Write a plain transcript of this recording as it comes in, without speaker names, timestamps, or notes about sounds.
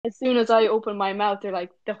As soon as I open my mouth, they're like,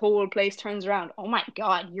 the whole place turns around. Oh my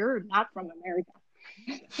God, you're not from America.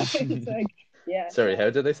 It's like, yeah, Sorry, no. how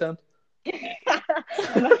did they sound?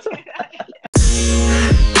 I'm not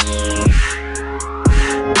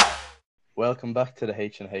Welcome back to the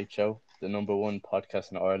H&H Show, the number one podcast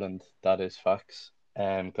in Ireland. That is facts.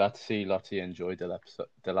 Glad to see lots of you enjoyed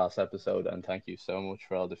the last episode, and thank you so much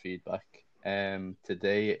for all the feedback.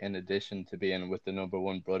 Today, in addition to being with the number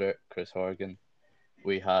one brother, Chris Horgan,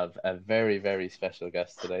 we have a very, very special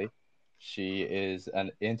guest today. She is an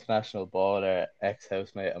international baller,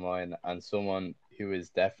 ex-housemate of mine, and someone who is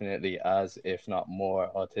definitely as, if not more,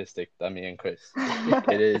 autistic than me and Chris.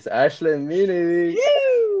 It is Aislinn.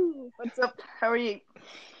 Phew! What's up? How are you?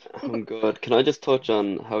 I'm good. Can I just touch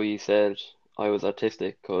on how you said I was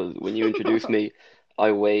artistic? Because when you introduced me,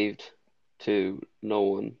 I waved to no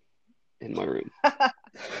one in my room.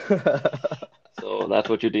 So that's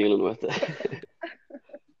what you're dealing with.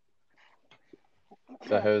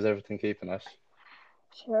 So how's everything keeping, Ash?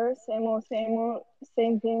 Sure, same old,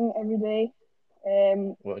 same thing every day.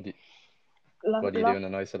 Um, What do you, lot, what are you lot, doing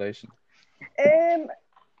in isolation? um,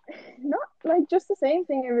 not like just the same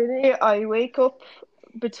thing every day. I wake up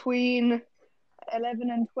between 11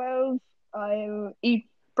 and 12. I'll eat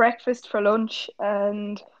breakfast for lunch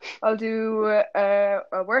and I'll do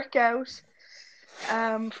a workout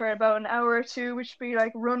for about an hour or two, which would be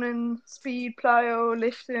like running, speed, plyo,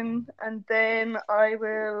 lifting, and then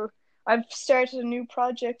I've started a new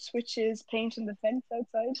project which is painting the fence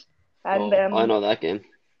outside. And Oh, I know that game.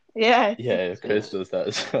 yeah, Yeah, Chris Yeah. does that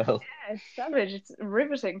as well. yeah, it's savage. It's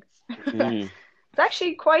riveting. Mm, It's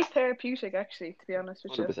actually quite therapeutic, actually, to be honest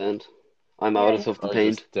with you. 100%. I'm out Yeah, of stuff to I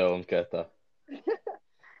paint. just don't get that.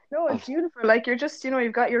 no, it's I've, beautiful. Like you're just,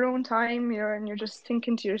 you've got your own time, and you're just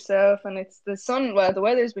thinking to yourself, and it's the sun. Well, the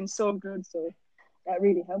weather's been so good, so that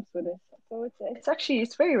really helps with it. So it's actually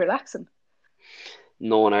it's very relaxing.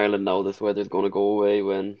 no one in Ireland now this weather's going to go away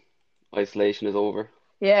when isolation is over.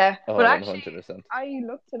 Yeah, but Oh, actually, 100%. I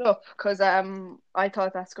looked it up because I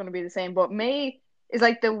thought that's going to be the same. But May is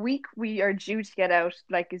like the week we are due to get out,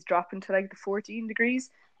 like is dropping to like the 14 degrees.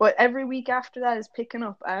 But every week after that is picking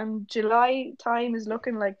up, and July time is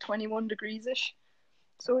looking like 21 degrees ish.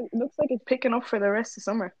 So it looks like it's picking up for the rest of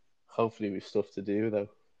summer. Hopefully we've stuff to do though.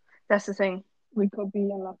 That's the thing. We could be in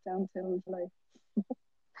lockdown till July.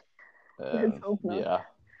 Let's hope not. Yeah.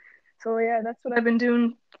 So yeah, that's what I've been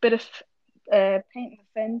doing. A bit of painting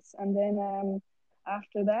the fence, and then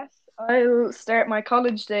after that, I'll start my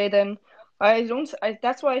college day. Then I don't.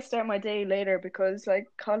 That's why I start my day later because like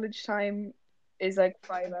college time is like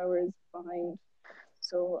 5 hours behind.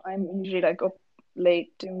 So I'm usually like up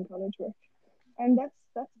late doing college work, and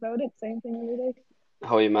that's about it. Same thing every day.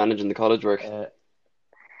 How are you managing the college work?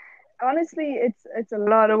 Honestly, it's a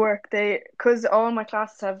lot of work. Because all my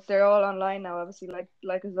classes they're all online now, obviously,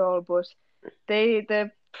 like us all, but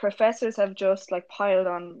the professors have just like piled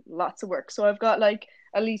on lots of work. So I've got like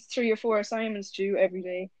at least 3 or 4 assignments due every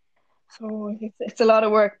day. So it's a lot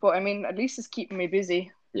of work, but I mean, at least it's keeping me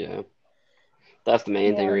busy. Yeah, that's the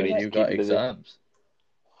main thing, Yeah, Have really, but just you keep got it busy. exams?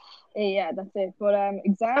 yeah, that's it. But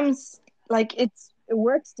exams, like it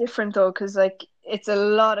works different though, because like it's a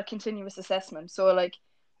lot of continuous assessment. So like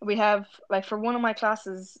we have like for one of my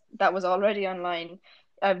classes that was already online,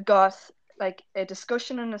 I've got like a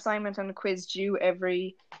discussion, an assignment, and a quiz due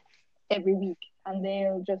every week, and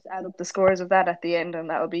they'll just add up the scores of that at the end, and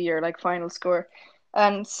that'll be your like final score.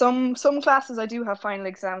 And some classes I do have final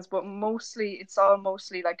exams, but mostly it's all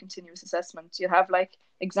mostly like continuous assessment. You have like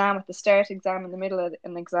exam at the start, exam in the middle,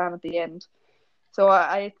 and exam at the end. So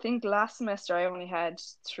I think last semester I only had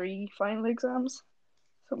 3 final exams,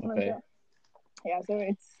 something like Okay. that. Yeah, so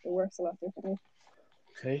it works a lot differently.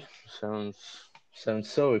 Okay. Sounds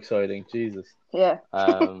so exciting, Jesus. Yeah.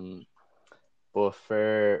 Um, but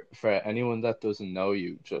for anyone that doesn't know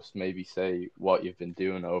you, just maybe say what you've been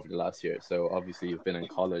doing over the last year. So obviously you've been in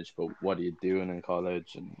college, but what are you doing in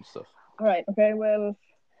college and stuff? All right. Okay. Well,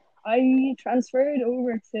 I transferred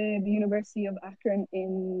over to the University of Akron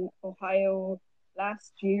in Ohio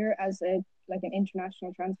last year as a like an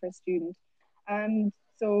international transfer student. And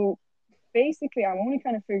so basically I'm only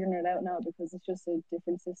kind of figuring it out now because it's just a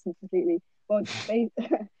different system completely. But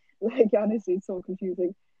like honestly it's so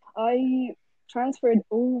confusing. I transferred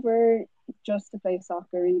over just to play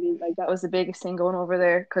soccer really. Like that was the biggest thing going over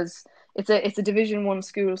there because it's a Division 1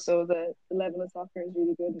 school, so the level of soccer is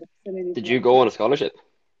really good and the facilities Did and you go everything. on a scholarship?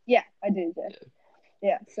 Yeah, I did. Yeah,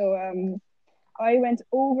 yeah. So I went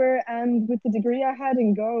over and with the degree I had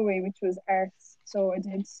in Galway, which was arts, so I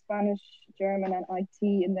did Spanish, German, and IT,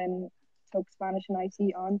 and then took Spanish and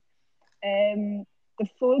IT on. The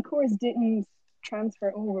full course didn't.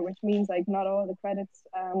 transfer over, which means like not all the credits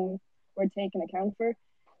were taken account for.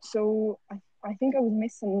 So I think I was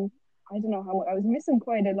missing, I don't know how much, I was missing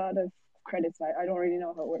quite a lot of credits. I don't really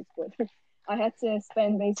know how it works, but I had to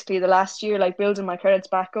spend basically the last year like building my credits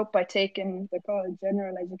back up by taking, they're called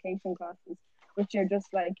general education classes, which are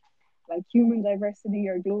just like human diversity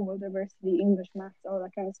or global diversity, English, maths, all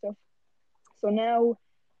that kind of stuff. So now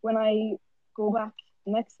when I go back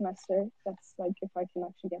next semester, that's like if I can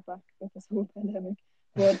actually get back with this whole pandemic.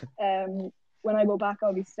 But when I go back,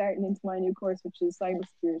 I'll be starting into my new course, which is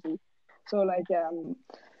cybersecurity. So like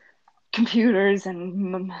computers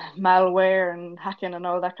and malware and hacking and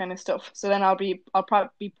all that kind of stuff. So then I'll be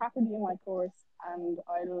properly in my course, and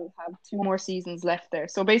I'll have 2 more seasons left there.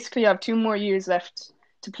 So basically, I have 2 more years left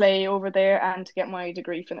to play over there and to get my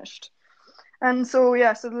degree finished. And so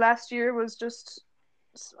yeah, so the last year was just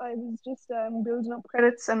I was just building up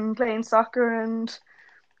credits and playing soccer and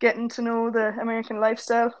getting to know the American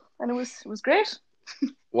lifestyle, and it was great.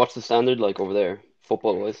 What's the standard like over there,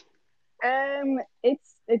 football wise?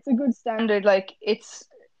 It's a good standard. Like it's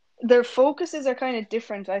their focuses are kind of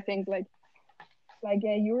different. I think like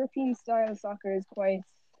a European style soccer is quite.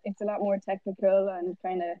 It's a lot more technical and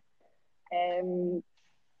kind of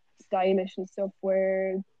stylish and stuff.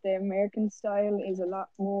 Where the American style is a lot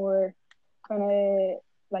more kind of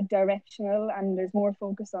like directional, and there's more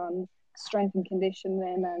focus on strength and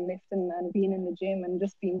conditioning and lifting and being in the gym and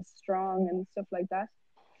just being strong and stuff like that.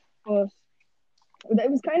 But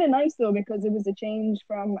it was kind of nice though because it was a change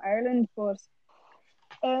from Ireland. But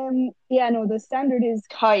yeah, no, the standard is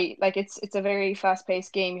high. Like it's a very fast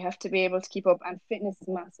paced game. You have to be able to keep up, and fitness is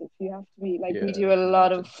massive. You have to be like Yeah, we I do a can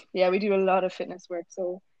lot of imagine. we do a lot of fitness work.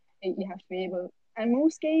 So you have to be able. And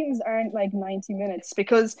most games aren't like 90 minutes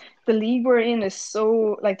because the league we're in is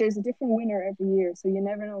so like there's a different winner every year, so you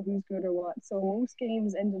never know who's good or what. So most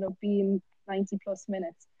games ended up being 90 plus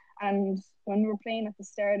minutes. And when we were playing at the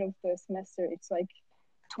start of the semester, it's like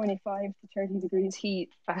 25 to 30 degrees heat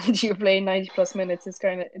and you're playing 90 plus minutes. It's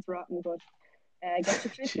rotten, but get you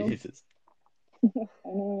fit though. Jesus. I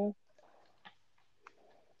know.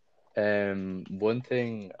 One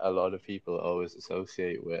thing a lot of people always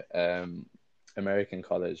associate with American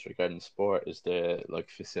college regarding sport is the like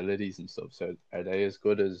facilities and stuff. So are they as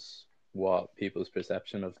good as what people's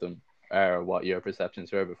perception of them are, or what your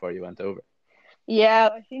perceptions were before you went over? Yeah,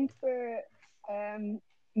 I think for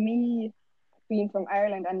me being from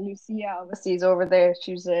Ireland, and Lucia obviously is over there.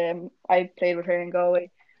 She's I played with her in Galway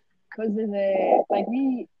because of the like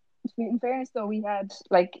we. In fairness, though, we had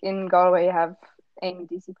like in Galway you have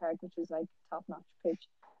DC Park, which is like top notch pitch,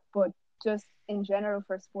 but just in general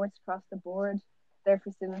for sports across the board, their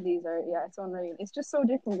facilities are it's unreal. It's just so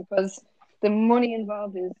different because the money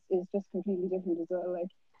involved is just completely different as well.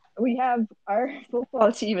 Like we have our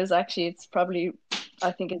football team is actually it's probably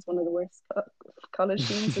I think it's one of the worst college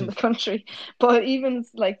teams in the country. But even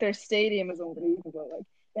like their stadium is unbelievable. Like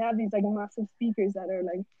they have these like massive speakers that are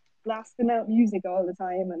like blasting out music all the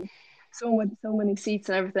time, and so many seats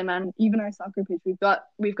and everything. And even our soccer pitch, we've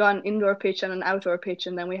got an indoor pitch and an outdoor pitch,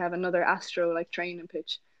 and then we have another astro like training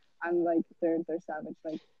pitch. And like they're savage,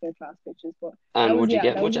 like they're class pitches. But And would you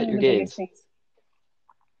get that was much one at of your the biggest games? things.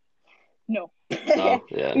 No. No,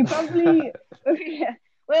 yeah. We probably yeah.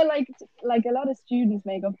 Well, like a lot of students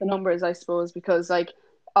make up the numbers, I suppose, because like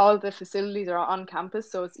all the facilities are on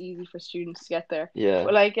campus, so it's easy for students to get there. Yeah.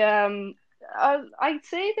 But like I'd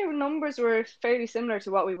say their numbers were fairly similar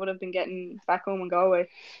to what we would have been getting back home in Galway.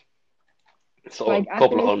 So Like a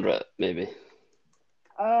couple of accurate, hundred, maybe.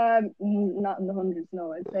 not in the hundreds,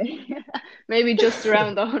 no, I'd say maybe just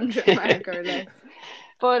around the 100 mark or less.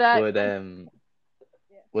 But Would yeah,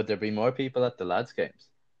 would there be more people at the lads' games?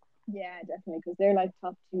 yeah, definitely, because they're like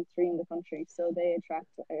top two, three in the country, so they attract.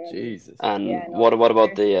 Jesus. And Yeah, no, what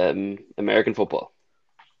about they're the American football?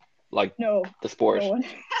 Like no, the no sport? one.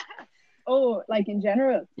 Oh, like in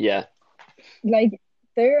general, Yeah. like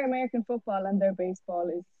their American football and their baseball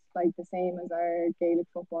is like the same as our Gaelic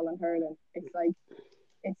football and hurling. It's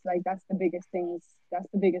like that's the biggest things. That's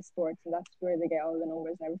the biggest sports, and that's where they get all the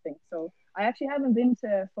numbers and everything. So I actually haven't been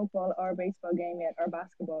to football or baseball game yet or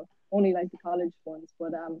basketball, only like the college ones.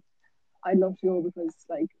 But I'd love to go because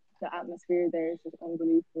like the atmosphere there is just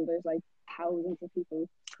unbelievable. There's like thousands of people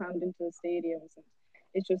crammed into the stadiums, and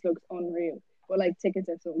it just looks unreal. But like tickets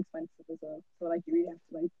are so expensive as well, so like you really have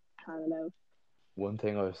to like plan it out. One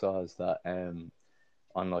thing I saw is that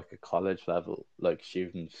on like a college level, like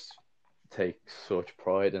students take such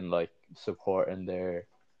pride in like supporting their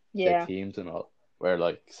Yeah, teams and all. Where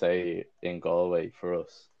like say in Galway for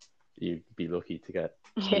us, you'd be lucky to get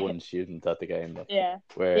yeah, one student at the game. Like, yeah,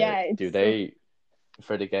 where yeah. do It's so they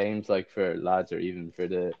for the games, like for lads or even for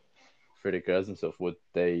the girls and stuff, would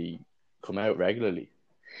they come out regularly?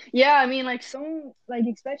 Yeah, I mean, like some, like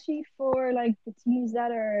especially for like the teams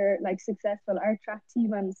that are like successful, our track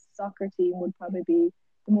team and soccer team would probably be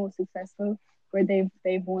the most successful, where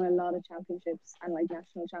they've won a lot of championships and like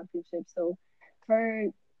national championships. So for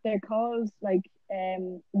their cause, like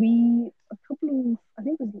we a couple of I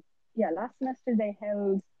think it was yeah last semester they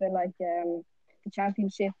held the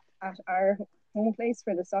championship at our home place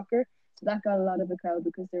for the soccer. So that got a lot of a crowd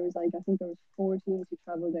because there was like I think there was 4 teams who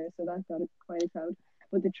traveled there, so that got quite a crowd.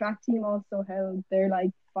 But the track team also held their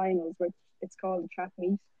like finals, which it's called the track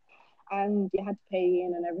meet, and you had to pay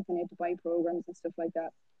in and everything. You had to buy programs and stuff like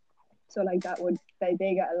that. So like that would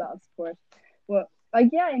they got a lot of support. But like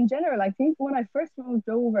yeah, in general, I think when I first moved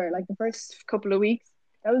over, like the first couple of weeks,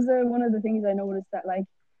 that was one of the things I noticed that like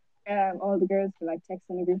all the girls were like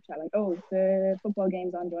texting a group chat like, oh, the football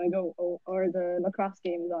game's on, do you want to go? Oh, or the lacrosse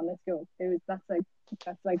game is on, let's go. It was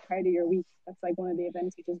that's like part of your week. That's like one of the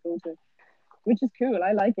events you just go to, which is cool.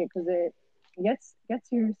 I like it because it gets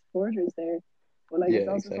your supporters there. But like Yeah, it's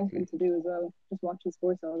also something exactly. to do as well. Just watching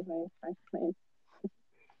sports all the time, can't complain.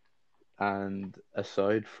 And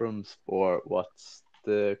aside from sport, what's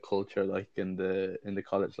the culture like in the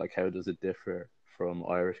college? Like, how does it differ from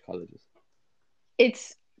Irish colleges?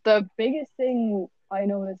 It's the biggest thing I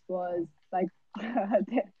noticed was like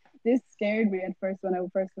this scared me at first when I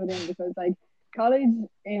first went in because like college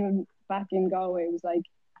in back in Galway was like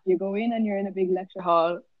you go in and you're in a big lecture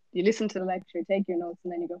hall, you listen to the lecture, take your notes,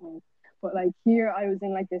 and then you go home. But like here, I was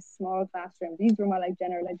in like this small classroom. These were my like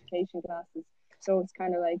general education classes, so it's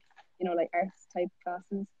kind of like like arts type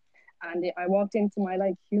classes. And I walked into my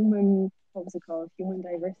like human, what was it called, human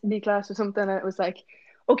diversity class or something, and it was like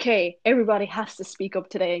okay, everybody has to speak up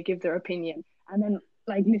today and give their opinion. And then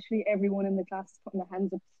like literally everyone in the class is putting their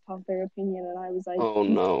hands up to talk their opinion. And I was like, Oh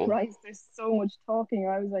Jesus no. Christ, there's so much talking.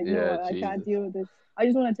 I was like, no, Yeah, I can't Jesus. deal with this. I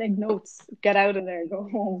just want to take notes, get out of there, go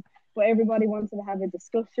home. But everybody wanted to have a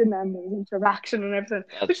discussion and there was interaction and everything,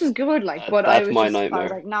 which is That's good. Like, but that's my I was nightmare.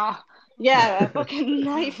 like, nah, yeah, a fucking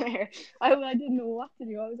nightmare. I didn't know what to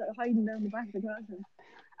do. I was like hiding down the back of the classroom.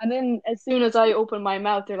 And then as soon as I open my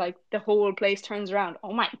mouth, they're like the whole place turns around.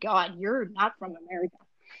 Oh my God, you're not from America.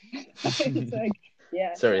 It's like,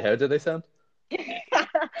 yeah, Sorry, how no. do they sound?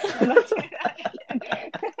 I'm not doing that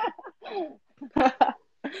again.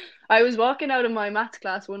 I was walking out of my maths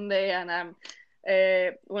class one day and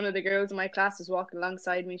one of the girls in my class was walking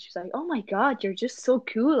alongside me. She's like, "Oh my God, you're just so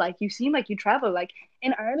cool. Like you seem like you travel. Like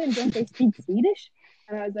in Ireland, don't they speak Swedish?"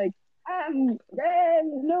 And I was like,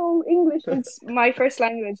 no, English is my first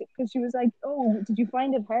language. Because she was like, "Oh, did you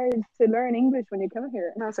find it hard to learn English when you come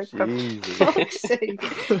here?" And I was like, "For Jesus. fuck's sake!"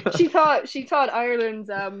 She thought Ireland's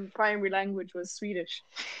primary language was Swedish.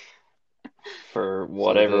 For So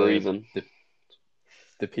whatever the reason. the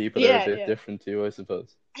the people are a Yeah, bit yeah, different too, I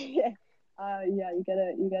suppose. yeah. Yeah. You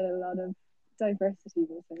get a lot of diversity,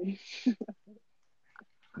 basically.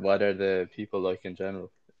 What are the people like in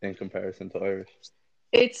general in comparison to Irish?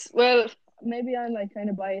 It's well, maybe I'm like kind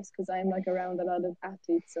of biased because I'm like around a lot of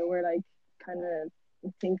athletes, so we're like kind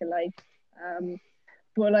of think alike. Um,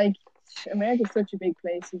 but like America's such a big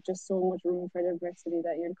place, there's just so much room for diversity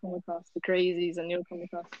that you'll come across the crazies and you'll come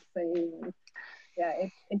across the same. And yeah,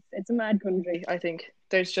 it's a mad country. I think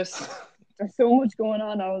there's so much going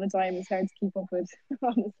on all the time. It's hard to keep up with,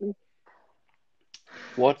 honestly.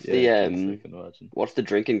 What's Yeah, the jeez, I can imagine. what's the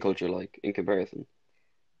drinking culture like in comparison?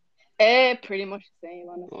 Pretty much the same,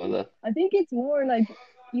 Oh, honestly. that I think it's more like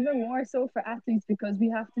even more so for athletes because we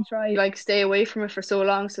have to try like stay away from it for so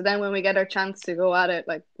long. So then when we get our chance to go at it,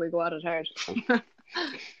 like we go at it hard.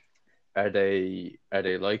 Are they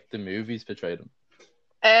like the movies portray them?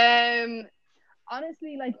 Um,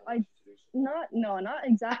 honestly, like I not no, not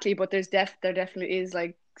exactly, but there definitely is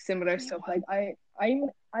like similar stuff. Like I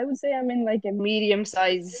would say I'm in like a medium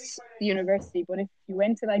sized university, but if you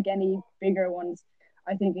went to like any bigger ones,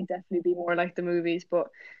 I think it'd definitely be more like the movies. But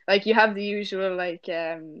like you have the usual like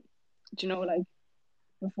do you know like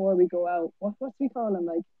before we go out, what do we call them?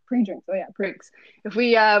 Like pre-drinks. Oh yeah, pre-drinks. If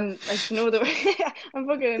we like you know the I'm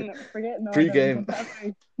fucking forgetting all them, Pre-game. but that's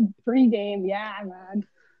like pre-game, yeah, man.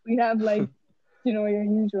 We have like your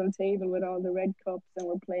usual table with all the red cups and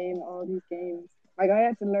we're playing all these games. Like I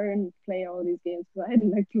had to learn to play all these games because I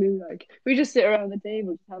hadn't a clue. Like we just sit around the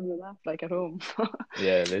table just having a laugh like at home.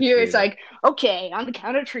 Yeah, Here literally it's like. like, okay, on the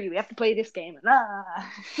count of three, we have to play this game.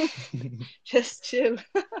 Just chill.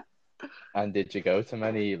 And did you go to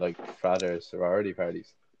many like frat or sorority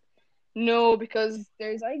parties? No, because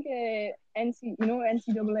there's like a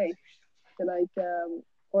NCAA, the like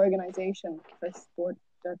organization for sport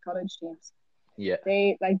college teams. Yeah.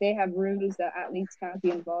 they have rules that athletes can't be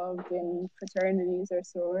involved in fraternities or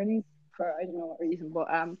sororities for I don't know what reason, but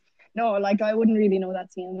no, like I wouldn't really know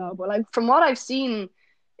that scene at all. But like from what I've seen,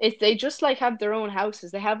 if they just like have their own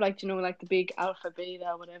houses, they have like like the big alpha,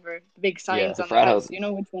 beta, whatever, the big Yeah. signs The on their frat house. houses. You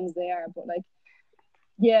know which ones they are, but like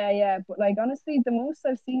yeah, but like honestly, the most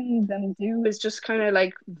I've seen them do is just kind of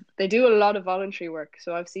like they do a lot of voluntary work.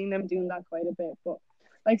 So I've seen them doing that quite a bit. But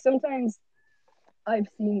like sometimes I've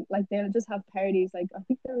seen like they'll just have parties. Like I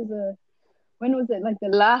think there was a when was it like the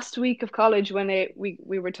last week of college when we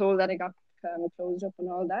were told that it got closed up and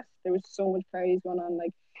all that. There was so much parties going on.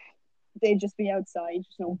 Like they'd just be outside,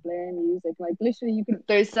 just blaring music. Like literally, you could.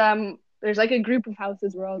 There's like a group of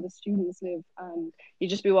houses where all the students live, and you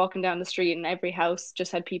just be walking down the street, and every house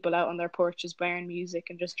just had people out on their porches blaring music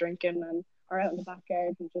and just drinking, and or out in the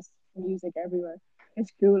backyard and just music everywhere.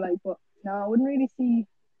 It's cool, like, but no, I wouldn't really see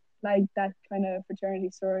like that kind of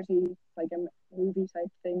fraternity sorority like a movie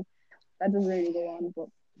type thing. That doesn't really go on, but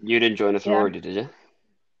You didn't join a yeah, sorority, did you?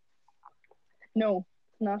 no,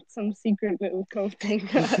 not some secret little cult thing.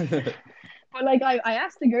 But like I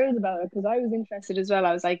asked the girls about it because I was interested as well.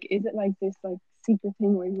 I was like, is it like this like secret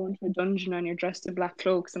thing where you go into a dungeon and you're dressed in black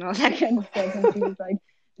cloaks and all that kind of stuff? And she was like,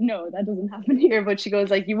 no, that doesn't happen here. But she goes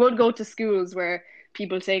like, you would go to schools where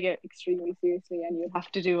people take it extremely seriously and you'd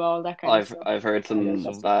have to do all that kind of stuff. I've heard I guess some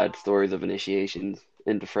that's bad stories of initiations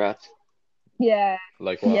into frats. yeah,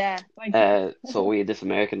 Like what? like So we had this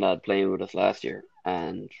American lad playing with us last year,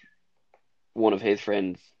 and one of his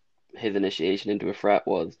friends, his initiation into a frat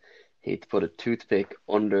was he'd put a toothpick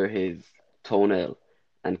under his toenail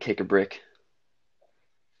and kick a brick.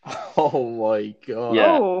 Oh my god.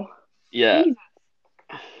 Yeah, oh, yeah, Jesus,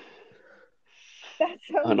 that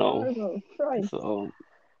I sounds know. horrible. Christ. So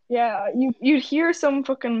Yeah, you'd hear some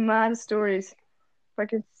fucking mad stories.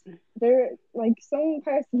 Like it's they're like some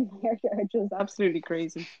parts of America are just absolutely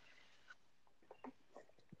crazy.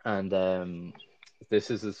 And this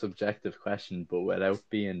is a subjective question, but without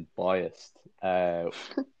being biased, are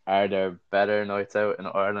there better nights out in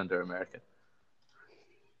Ireland or America?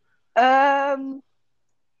 Um,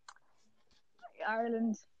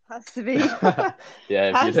 Ireland has to be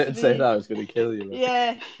Yeah, if you has to didn't say that, be I was gonna kill you. Like.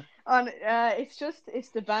 yeah. On it's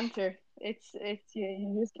the banter. It's yeah,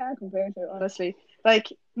 you just can't compare to it honestly.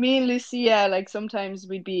 Like me and Lucia, like sometimes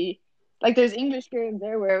we'd be like there's English girls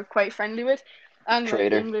there we're quite friendly with, and like the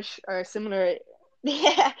traitor. English are similar.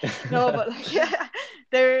 Yeah, no, but like yeah,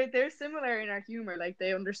 they're similar in our humor. Like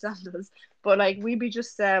they understand us, but like we'd be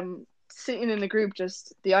just sitting in the group,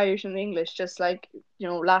 just the Irish and the English, just like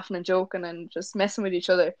laughing and joking and just messing with each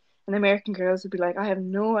other. And the American girls would be like, I have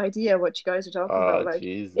no idea what you guys are talking about. Oh Like,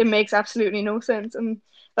 it Jesus! makes absolutely no sense. And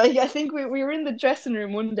like, I think we were in the dressing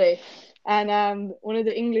room one day, and one of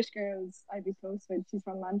the English girls I'd be close with, she's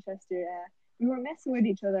from Manchester. We were messing with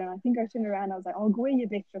each other, and I think I turned around. I was like, "Oh, go away, you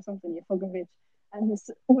bitch," or something, you fucking bitch. And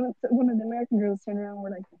one of the American girls turned around. And were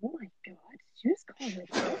like, "Oh my god, did you just call her a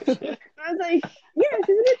bitch?" And I was like, "Yeah,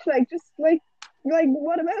 she's a bitch. Like, just like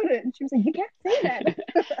what about it?" And she was like, "You can't say that."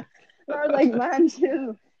 And I was like, "Man,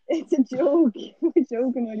 chill. It's a joke. We're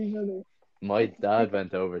joking with each other." My Like, dad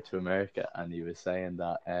went over to America, and he was saying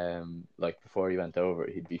that like before he went over,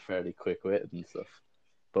 he'd be fairly quick-witted and stuff.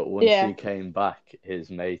 But once yeah, he came back, his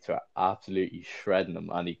mates were absolutely shredding him,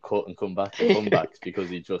 and he couldn't come back to comebacks because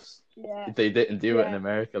yeah, they didn't do it in yeah.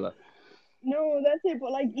 America. Like. No, that's it.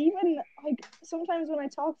 But like even like sometimes when I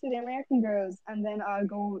talk to the American girls and then I'll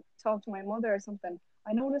go talk to my mother or something,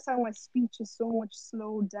 I notice how my speech is so much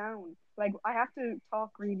slowed down. Like I have to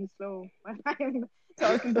talk really slow when I'm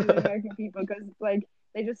talking to the American people because like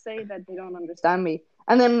they just say that they don't understand me.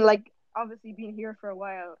 And then like obviously being here for a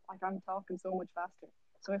while, like I'm talking so much faster.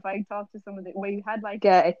 So if I talk to some of the we had like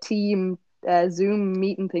a team Zoom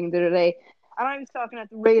meeting thing the other day, and I was talking at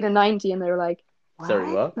the rate of 90, and they were like,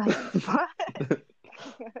 Sorry, what? what? Like what?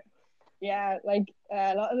 Yeah, like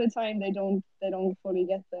a lot of the time they don't fully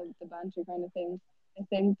get the banter kind of thing. I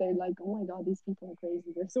think they're like, oh my god, these people are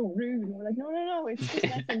crazy. They're so rude. And we're like, no, it's just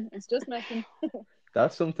messing. It's just messing.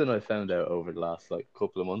 That's something I found out over the last like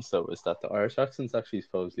couple of months though, is that the Irish accent's actually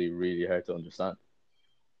supposedly really hard to understand.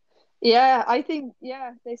 Yeah, I think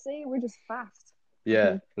they say we're just fast. I Yeah,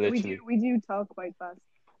 think literally. we do talk quite fast.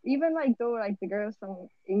 Even like though like the girls from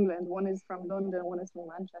England, one is from London, one is from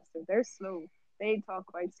Manchester. They're slow. They talk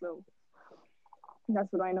quite slow.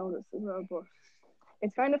 That's what I noticed as well. But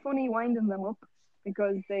it's kind of funny winding them up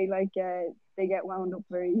because they get wound up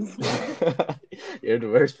very easily. You're the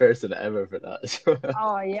worst person ever for that.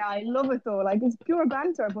 Oh yeah, I love it though. Like it's pure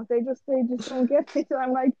banter, but they just don't get it.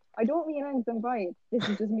 I'm like, I don't mean anything by it. This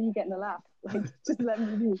is just me getting a laugh. Like just let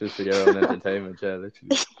me be. Just for your own entertainment, yeah,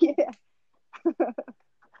 literally. Yeah.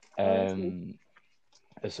 Honestly. Um,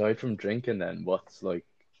 aside from drinking, then what's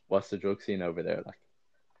the drug scene over there like?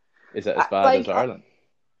 Is it as bad as Like, Ireland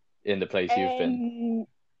in the place you've been?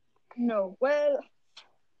 no. Well,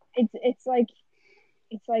 it's like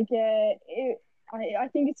I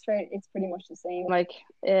think it's fair. It's pretty much the same. Like,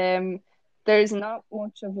 there's not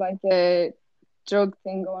much of like a drug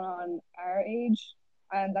thing going on our age,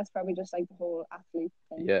 and that's probably just like the whole athlete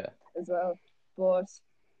thing Yeah, as well. But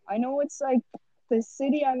I know it's like the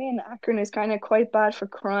city I'm in, Akron, is kind of quite bad for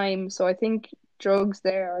crime, so I think drugs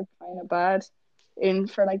there are kind of bad in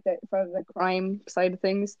for the crime side of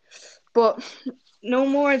things, but no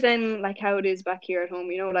more than like how it is back here at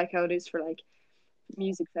home. You know, like how it is for like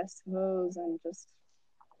music festivals and just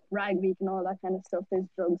rag week and all that kind of stuff. There's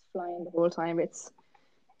drugs flying the whole time. It's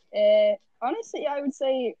honestly, I would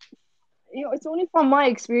say, it's only from my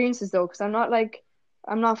experiences though, because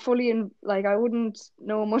I'm not fully in, like, I wouldn't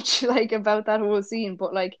know much like about that whole scene,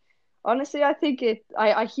 but like honestly, I think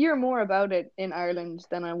I hear more about it in Ireland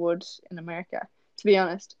than I would in America, to be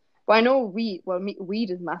honest. But I know weed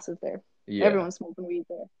is massive there. yeah. Everyone's smoking weed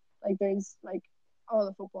there. Like there's like all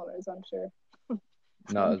the footballers, I'm sure,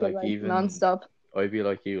 No, smoke it like like even non-stop. I'd be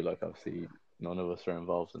like you. Like obviously, none of us are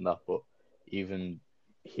involved in that, but even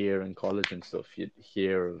here in college and stuff, you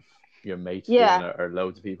hear of your mates doing Yeah, it, or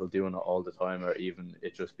loads of people doing it all the time, or even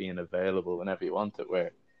it just being available whenever you want it.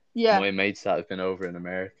 Where yeah, my mates that have been over in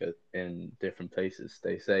America in different places,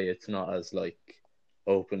 they say it's not as like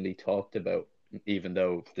openly talked about, even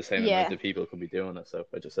though the same amount yeah. of people could be doing it. So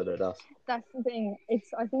I just said I'd ask. That's the thing.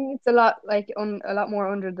 I think it's a lot like a lot more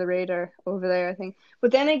under the radar over there, I think.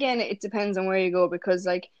 But then again, it depends on where you go because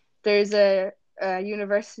like there's a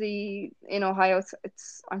university in Ohio.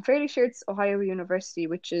 It's I'm fairly sure it's Ohio University,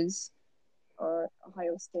 which is or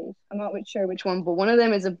Ohio State. I'm not quite sure which one, but one of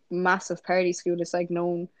them is a massive party school. It's like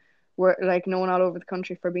known all over the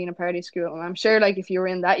country for being a party school. And I'm sure like if you were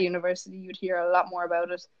in that university, you'd hear a lot more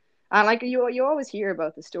about it. And like you always hear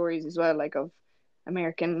about the stories as well, like of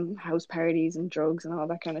American house parties and drugs and all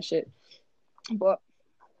that kind of shit. But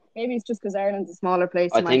maybe it's just because Ireland's a smaller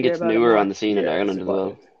place, I you might think hear it's about it newer on more. the scene in Yeah, it's Ireland as quite.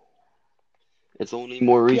 well. It's only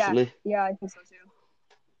more Yeah, recently. yeah, I think so too.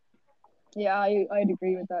 Yeah, I'd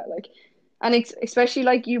agree with that. Like, and especially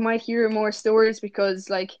like you might hear more stories because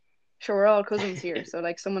like, sure, we're all cousins here, so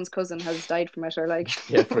like someone's cousin has died from it, or like,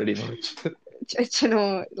 Yeah, pretty much.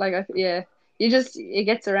 like yeah, it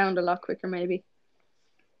gets around a lot quicker maybe.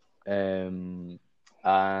 Um,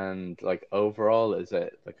 and like overall, is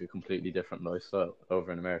it like a completely different lifestyle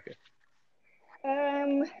over in America?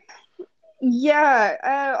 Um,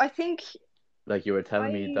 yeah, I think Like you were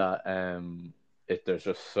telling me I that if there's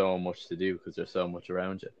just so much to do because there's so much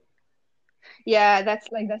around you. Yeah, that's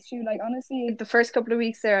true. Like honestly, the first couple of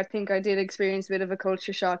weeks there, I think I did experience a bit of a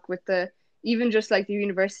culture shock with the even just like the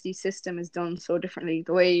university system is done so differently.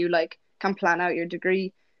 The way you like can plan out your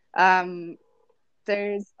degree. Um,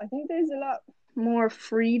 I think there's a lot more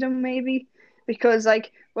freedom maybe because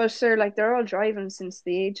like well sure like they're all driving since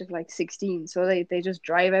the age of like 16, so they just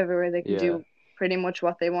drive everywhere. They can Yeah, do pretty much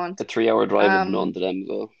what they A want. 3 hour drive is none Um, to them as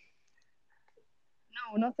well.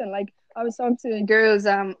 No, nothing. Like I was talking to girls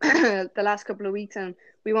the last couple of weeks and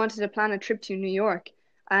we wanted to plan a trip to New York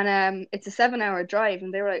and it's a 7 hour drive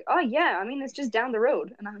and they were like, "Oh yeah, I mean it's just down the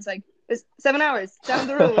road." And I was like, "It's 7 hours down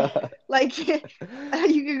the road." Like you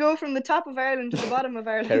could go from the top of Ireland to the bottom of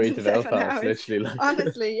Ireland Kerry in to seven Belfast, hours. literally. Like,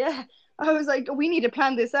 Honestly, yeah. I was like, "We need to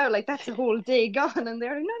plan this out. Like that's a whole day gone." And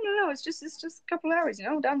they're like, "No, no, no, it's just a couple hours,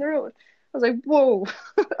 down the road." I was like, "Whoa."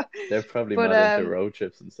 they're probably But mad into road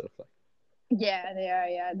trips and stuff like. yeah, they are.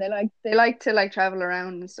 Yeah, they like to like travel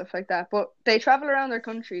around and stuff like that. But they travel around their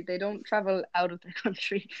country. They don't travel out of their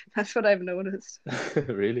country. That's what I've noticed.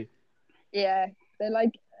 Really? Yeah, they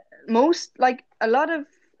like most like a lot of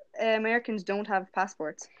Americans don't have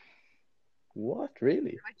passports, What?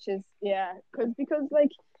 Really? which is yeah, because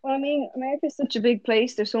like well, I mean, America's such a big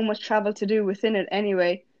place. There's so much travel to do within it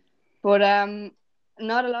anyway. But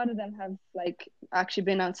not a lot of them have like actually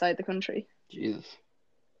been outside the country. Jesus.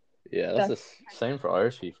 Yeah, that's the That's same for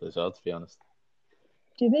Irish people as well, to be honest.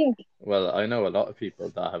 do you think? Well, I know a lot of people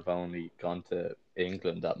that have only gone to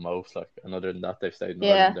England at most, like, and other than that, they've stayed in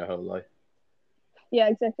Ireland Yeah, their whole life. yeah,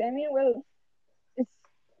 exactly. I mean, well, it's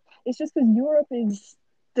it's just because Europe is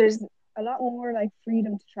there's a lot more like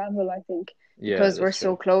freedom to travel, I think, Yeah, because we're that's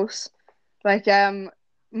so true. close. Like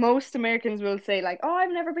most Americans will say like, "Oh,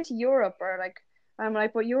 I've never been to Europe," or like I'm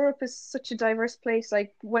like, "But Europe is such a diverse place.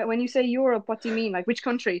 Like when you say Europe, what do you mean? Like which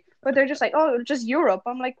country?" But they're just like, "Oh, just Europe."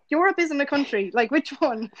 I'm like, "Europe isn't a country. Like which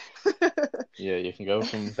one?" Yeah, you can go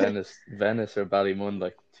from Venice or Ballymun,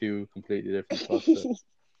 like two completely different spots there.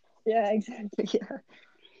 Yeah, exactly. Yeah.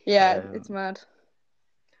 Yeah, it's Um, mad.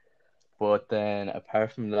 but then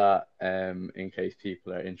apart from that, in case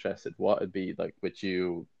people are interested, what would be like with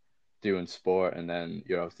you doing sport and then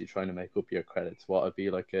you're obviously trying to make up your credits, what would be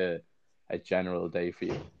like a general day for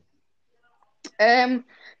you? Um,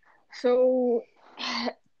 so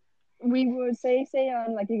we would say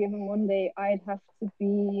on like a given Monday, I'd have to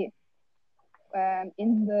be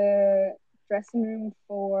in the dressing room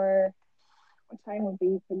for what time would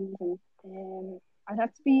be for leaving? I'd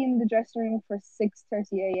have to be in the dressing room for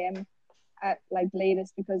 6:30 a.m. at like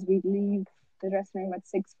latest because we'd leave the dressing room at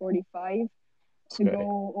 6:45 to Right.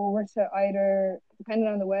 go over to either, depending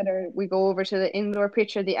on the weather, we go over to the indoor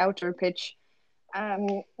pitch or the outdoor pitch.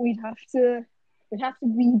 We'd have to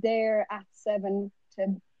be there at 7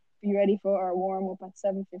 to be ready for our warm up at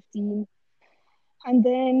 7:15, and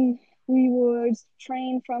then we would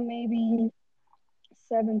train from maybe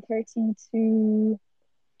 7:30 to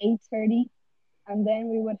 8:30, and then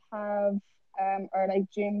we would have our like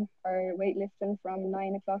gym or weightlifting from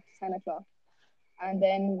 9 o'clock to 10 o'clock, and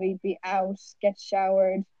then we'd be out, get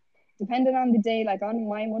showered. Depending on the day, like on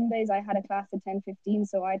my Mondays, I had a class at 10:15,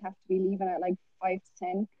 so I'd have to be leaving at like 5 to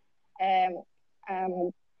 10.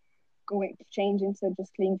 Um, going to change into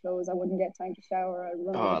just clean clothes. I wouldn't get time to shower. I'd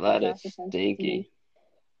run out Oh, of the that is class at 10:15. stinky.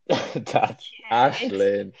 That's Yeah,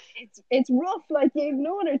 Aislinn. it's rough. Like you've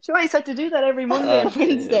no other choice. I had to do that every Monday and That is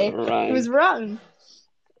Wednesday. It was rank. rotten.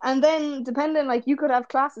 And then depending, like you could have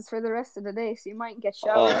classes for the rest of the day, so you mightn't get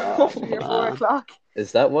showered Oh after your four man. o'clock.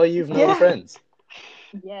 Is that why you've no Yeah, friends?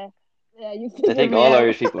 yeah, yeah. You I figured think me all out.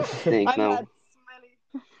 Irish people stink I'm now. that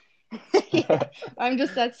smelly. Yeah, I'm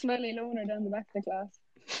just that smelly loner down the back of the class.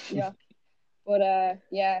 Yeah, but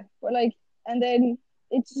yeah, but like, and then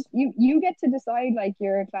it's you get to decide like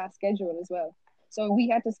your class schedule as well. So we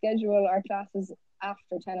had to schedule our classes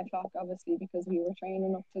after 10 o'clock, obviously, because we were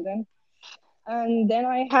training up to then. And then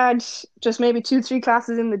I had just maybe two, three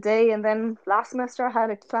classes in the day, and then last semester I had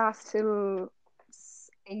a class till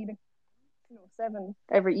 8, no, 7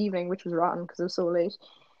 every evening, which was rotten because it was so late.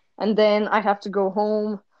 And then I'd have to go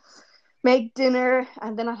home, make dinner,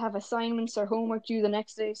 and then I'd have assignments or homework due the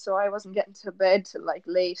next day. So I wasn't getting to bed till like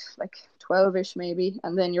late, like 12ish maybe.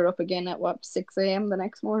 And then you're up again at what, 6 a.m. the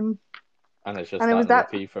next morning. And it's just And it that was and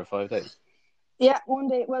that, repeat for 5 days. yeah,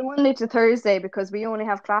 Monday to Thursday because we only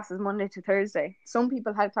have classes Monday to Thursday. Some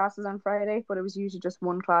people had classes on Friday, but it was usually just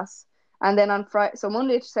one class. And then on Friday, so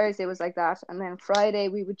Monday to Thursday was like that. And then Friday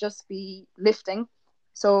we would just be lifting.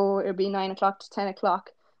 So it would be 9 o'clock to 10 o'clock.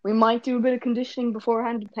 We might do a bit of conditioning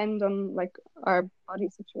beforehand, depend on like our body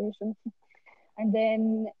situation. And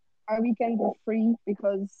then our weekends were free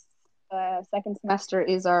because second semester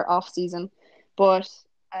is our off season. But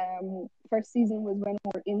first season was when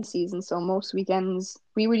we were in season. So most weekends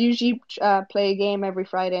we would usually play a game every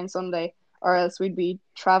Friday and Sunday, or else we'd be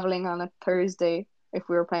traveling on a Thursday if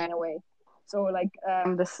we were playing away. So like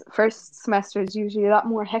this first semester is usually a lot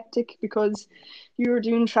more hectic because you're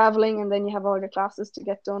doing traveling and then you have all your classes to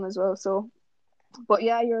get done as well. So, but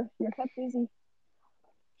yeah, you're kept busy.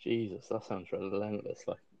 Jesus, that sounds relentless.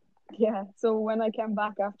 Like, Yeah. So when I came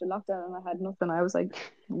back after lockdown and I had nothing, I was like,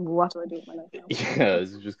 what do I do with my life now? yeah,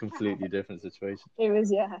 it's just completely different situation. It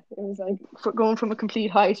was like going from a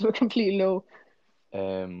complete high to a complete low.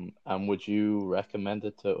 And would you recommend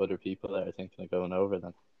it to other people that are thinking of going over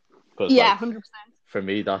then? Because Yeah, like 100%. for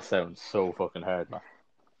me, that sounds so fucking hard, man.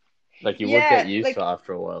 Like you would get Yeah, used to like it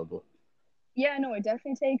after a while, but yeah, no, it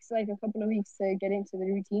definitely takes like a couple of weeks to get into the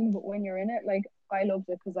routine, but when you're in it, like I loved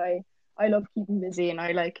it because I love keeping busy and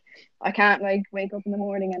I can't like wake up in the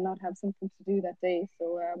morning and not have something to do that day.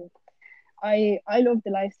 So I love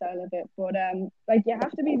the lifestyle of it, but like you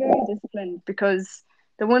have to be very disciplined because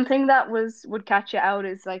the one thing that would catch you out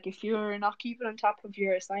is like if you're not keeping on top of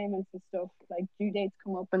your assignments and stuff, like due dates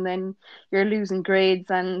come up and then you're losing grades.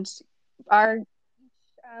 And our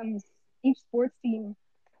um each sports team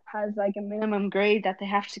has like a minimum grade that they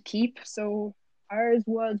have to keep. So ours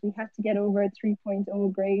was we had to get over a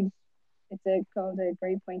 3.0 grade. Called a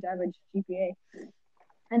grade point average GPA,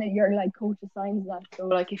 and your like coach assigns that. So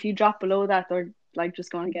like if you drop below that, they're like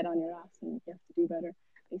just going to get on your ass, and you have to do better,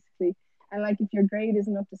 basically. And like if your grade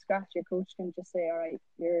isn't up to scratch, your coach can just say, "All right,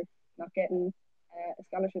 you're not getting a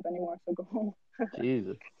scholarship anymore, so go home."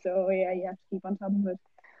 Jesus. So yeah, you have to keep on top of it.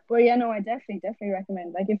 But yeah, no, I definitely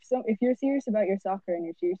recommend. Like if you're serious about your soccer and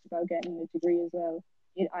you're serious about getting a degree as well,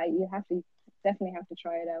 you have to definitely have to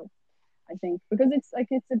try it out. I think because it's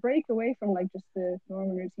a break away from like just the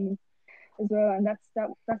normal routine as well. And that's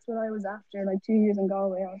what I was after. Like 2 years in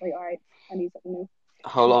Galway, I was like, all right, I need something new.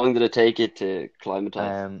 How long did it take you to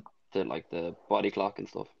climatize Um, to like the body clock and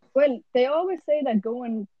stuff? Well, they always say that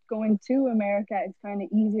going to America, it's kind of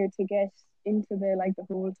easier to get into the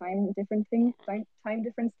whole time difference thing.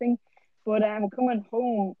 But coming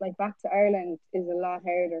home like back to Ireland is a lot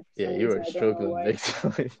harder for Yeah, some you reason. were I don't know struggling why. big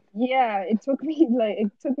time. Yeah, it took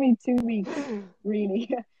me 2 weeks really.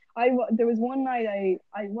 There was one night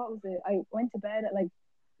I what was it? I went to bed at like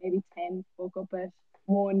maybe 10, woke up at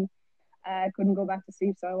 1. Couldn't go back to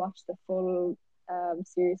sleep, so I watched the full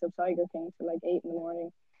series of Tiger King till like 8 in the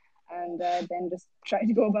morning, and then just tried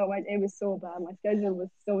to go about my. It was so bad. My schedule was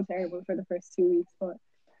so terrible for the first 2 weeks, but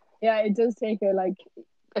yeah, it does take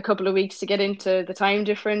a couple of weeks to get into the time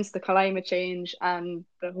difference, the climate change, and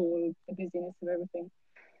the busyness of everything.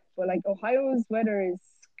 But like Ohio's weather is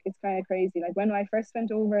it's kind of crazy. Like when I first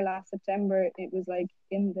went over last September, it was like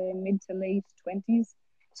in the mid to late 20s.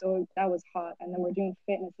 So that was hot. And then we're doing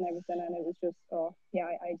fitness and everything, and it was just oh yeah,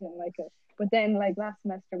 I didn't like it. But then like last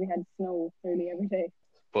semester we had snow nearly every day.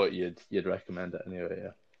 But you'd recommend it anyway,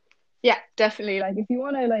 yeah. Yeah, definitely. Like if you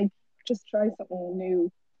want to like just try something new,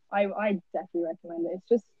 I definitely recommend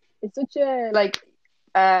it. It's such a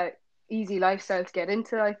uh easy lifestyle to get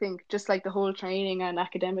into. I think just like the whole training and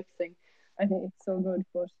academics thing. I think it's so good.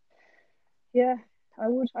 But yeah,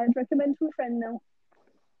 I'd recommend to a friend now.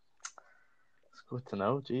 It's good to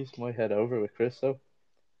know. Jeez, might head over with Chris though.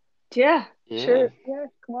 Yeah, Yeah. sure. Yeah,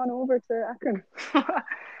 come on over to Akron.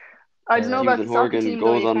 I don't know Hughes about and the soccer Horgan team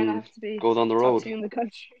though. You kind of have to be goes on the top road. 2 in the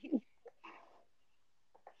country.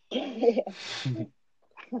 Yeah.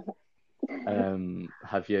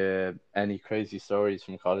 Have you any crazy stories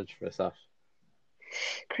from college for us, Ash?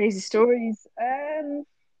 Crazy stories.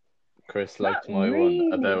 Chris Not liked my one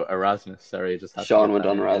really. about Erasmus. Sorry, I just had to Sean get went that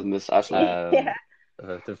on in again. Erasmus, Ashland. Yeah.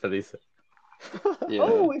 About the Felicia. Yeah.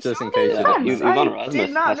 Oh, Just in Sean case in you Yeah. didn't He know. was, France. he was on I did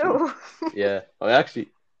Erasmus, not Ashland. know. Yeah.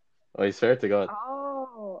 I swear to God.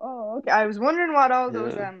 Oh, okay. I was wondering what all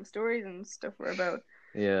those Yeah. stories and stuff were about.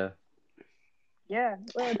 Yeah. Yeah,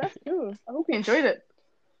 well, that's cool. I hope you enjoyed it.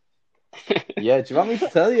 Yeah, do you want me to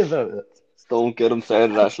tell you about it? Don't get him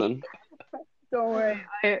started, Ashland. Don't worry.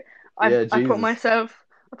 I I Yeah, I put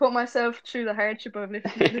Jesus. myself through the hardship of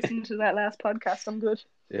listening to that last podcast. I'm good.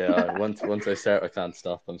 Yeah, once I start, I can't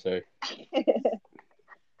stop. I'm sorry.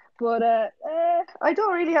 But I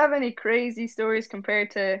don't really have any crazy stories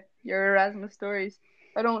compared to your Erasmus stories.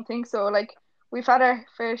 I don't think so. Like we've had our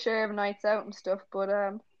fair share of nights out and stuff, but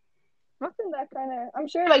nothing that kind of. I'm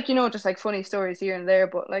sure, like just like funny stories here and there,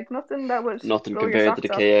 but like nothing that would Nothing blow your compared to the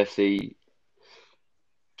socks off.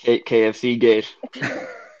 KFC gate.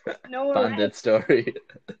 No Bandit arrest. story.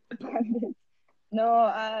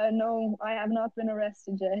 No, no, I have not been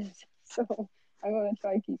arrested yet, so I'm gonna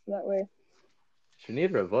try to keep it that way. Sure,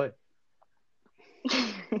 neither have I.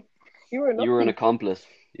 You were You were an lucky. accomplice.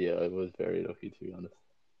 Yeah, I was very lucky to be honest.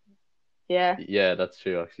 Yeah, Yeah, that's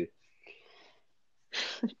true actually.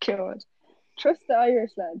 God. Trust the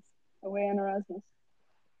Irish lads away on Erasmus.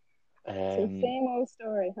 It's the Um. same old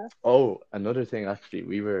story, huh? Oh, another thing actually,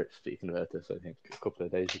 we were speaking about this I think a couple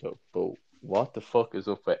of days ago. But what the fuck is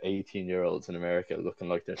up with 18-year-olds in America looking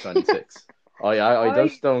like they're 26? I I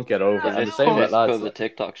just don't get over do it. Is And not the this same is know. with this lads. because of Like,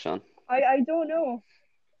 TikTok, Sean? I don't know.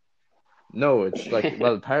 no, it's like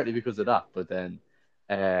well, partly because of that, but then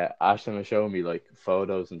Ashton was showing me like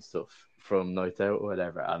photos and stuff from nights out or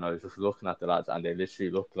whatever, and I was just looking at the lads, and they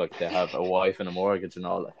literally look like they have a wife and a mortgage and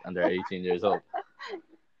all that, and they're 18 years old.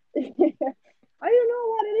 I don't know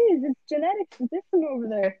what it is. It's genetics is different over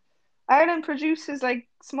there. Ireland produces like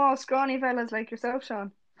small, scrawny fellas like yourself,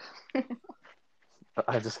 Sean.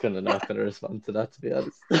 I'm just gonna not gonna respond to that, to be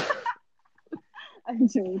honest. I'm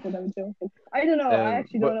joking. I'm joking. I don't know. I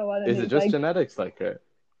actually don't But know what it is it is. just Like, genetics, like her?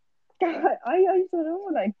 I don't know.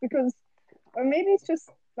 Like, because, or maybe it's just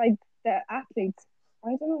like the athletes. I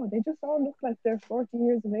don't know. They just all look like they're 40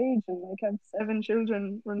 years of age and like have 7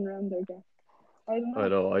 children running around their gaff. I don't I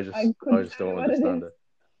know. know. I I couldn't just tell you don't what it understand is.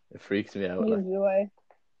 it. It freaks me out. Neither Like do I.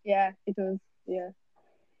 Yeah, it does. Yeah.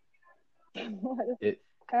 it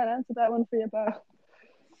Can't answer that one for you, pal.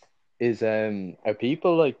 is. Are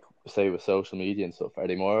people like say with social media and stuff? Are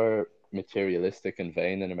they more materialistic and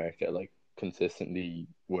vain in America? Like consistently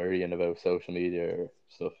worrying about social media or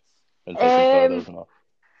stuff and taking Um, photos and all.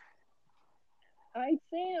 I'd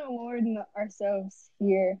say no more than ourselves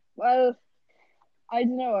here. Well, I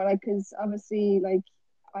don't know, like, because obviously, like,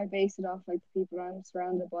 I base it off like the people I'm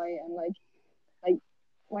surrounded by, and like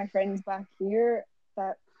my friends back here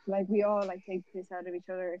that like we all like take this out of each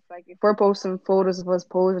other. It's like if we're posting photos of us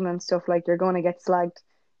posing and stuff, like you're gonna get slagged.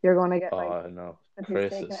 You're gonna get like Oh no, the piss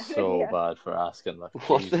Chris is taken out of so you. bad for asking. Like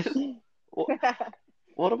What's Jesus, this? What?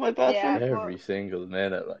 What am I bad Yeah, for? but every single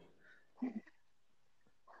minute. Like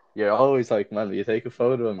You're always like, man, will you take a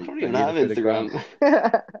photo of I me? don't I even need it have for the gram.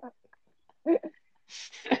 Instagram.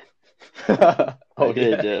 I Oh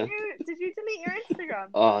did, yeah. yeah. Did you delete your Instagram?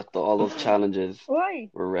 Oh, all those challenges Why?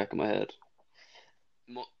 were wrecking my head.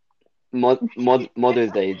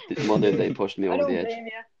 Mother's Day pushed me I over the don't edge. blame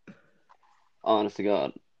you. Honest to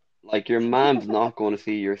God. Like, your mom's not going to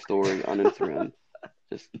see your story on Instagram.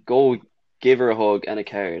 Just go give her a hug and a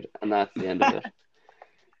card, and that's the end of it.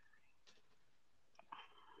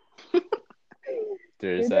 You're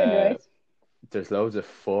There's dead right. there's loads of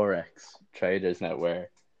forex traders now where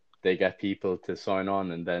they get people to sign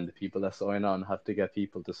on, and then the people that sign on have to get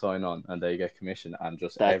people to sign on, and they get commission, and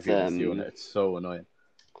just That's everyone's doing it. It's so annoying.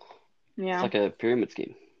 it's Yeah. like a pyramid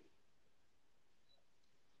scheme.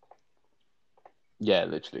 Yeah,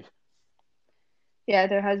 literally. Yeah,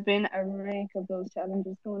 there has been a rank of those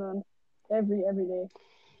challenges going on every day.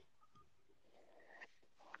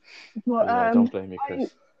 But But yeah, don't blame me, I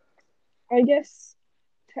Chris. I guess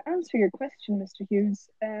to answer your question, Mr. Hughes,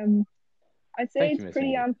 I'd say Thank it's you, Miss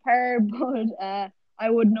pretty Meaney. on par, but I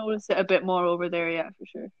would notice it a bit more over there, yeah, for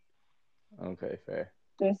sure. Okay, fair.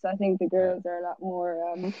 I think the Uh, girls are a lot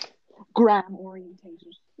more gram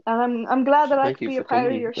orientated. And I'm glad that I Thank could you be a for part of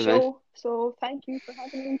coming, your Event. show. So thank you for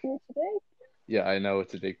having me here today. yeah, I know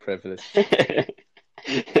it's a big privilege.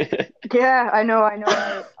 Yeah, I know. I just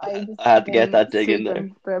I have had to get been that dig in there.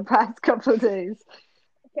 sleeping the past couple of days.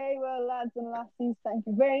 Okay, well, lads and lassies, thank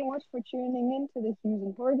you very much for tuning in to the Hughes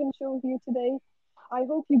and Horgan show here today. I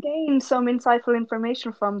hope you gained some insightful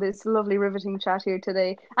information from this lovely, riveting chat here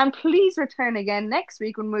today. And please return again next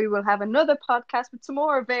week when we will have another podcast with some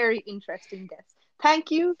more very interesting guests.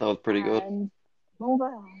 Thank you, That was pretty good. and bye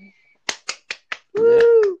bye. Yeah.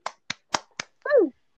 Woo!